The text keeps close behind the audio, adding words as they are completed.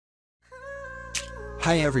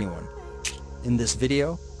Hi everyone. In this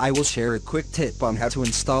video, I will share a quick tip on how to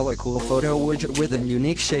install a cool photo widget with a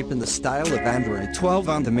unique shape in the style of Android 12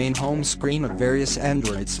 on the main home screen of various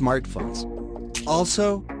Android smartphones.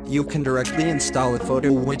 Also, you can directly install a photo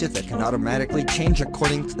widget that can automatically change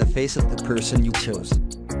according to the face of the person you chose.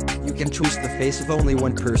 You can choose the face of only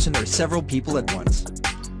one person or several people at once.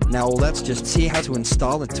 Now let's just see how to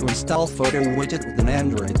install it. To install photo widget with an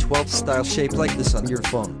Android 12 style shape like this on your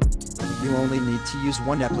phone, you only need to use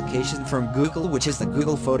one application from Google, which is the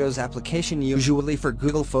Google Photos application. Usually for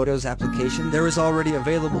Google Photos application there is already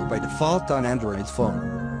available by default on Android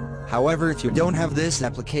phone. However, if you don't have this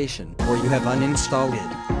application or you have uninstalled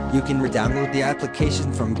it, you can re-download the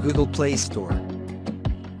application from Google Play Store.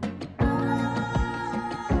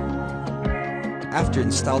 After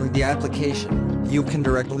installing the application, you can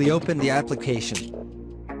directly open the application.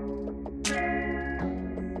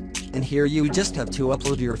 And here you just have to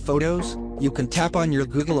upload your photos. You can tap on your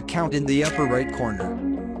Google account in the upper right corner.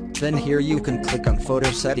 Then here you can click on Photo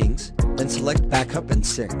Settings, then select Backup and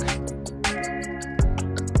Sync.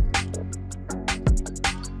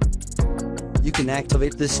 You can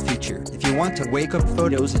activate this feature if you want to wake up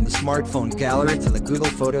photos in the smartphone gallery to the Google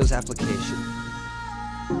Photos application.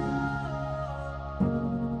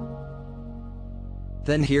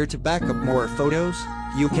 Then here to back up more photos,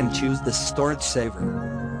 you can choose the storage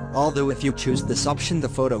saver. Although if you choose this option the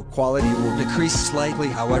photo quality will decrease slightly,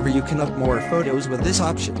 however you can up more photos with this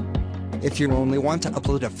option. If you only want to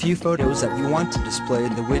upload a few photos that you want to display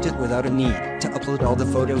in the widget without a need to upload all the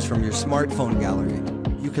photos from your smartphone gallery,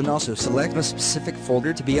 you can also select a specific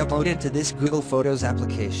folder to be uploaded to this Google Photos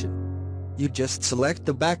application. You just select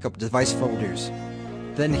the backup device folders.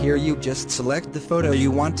 Then here you just select the photo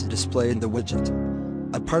you want to display in the widget.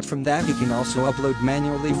 Apart from that, you can also upload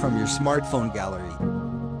manually from your smartphone gallery.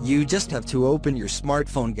 You just have to open your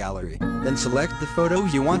smartphone gallery, then select the photo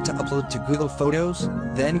you want to upload to Google Photos,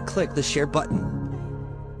 then click the Share button.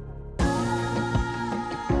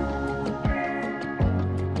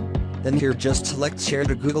 Then here just select Share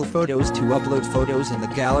to Google Photos to upload photos in the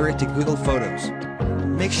gallery to Google Photos.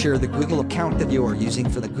 Make sure the Google account that you are using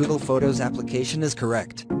for the Google Photos application is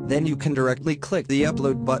correct. Then you can directly click the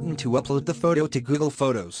Upload button to upload the photo to Google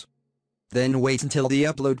Photos. Then wait until the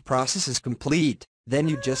upload process is complete. Then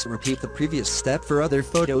you just repeat the previous step for other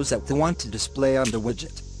photos that you want to display on the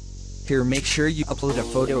widget. Here make sure you upload a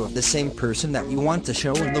photo of the same person that you want to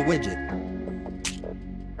show in the widget.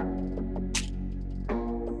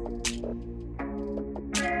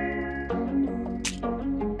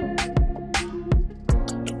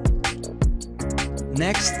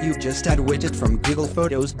 Next, you just add widget from Google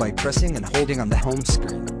Photos by pressing and holding on the home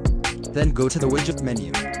screen. Then go to the widget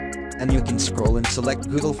menu, and you can scroll and select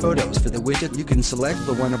Google Photos. For the widget you can select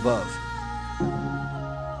the one above.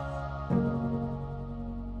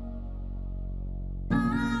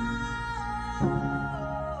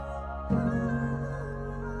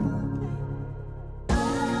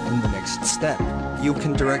 In the next step, you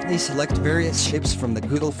can directly select various shapes from the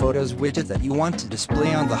Google Photos widget that you want to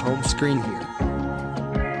display on the home screen here.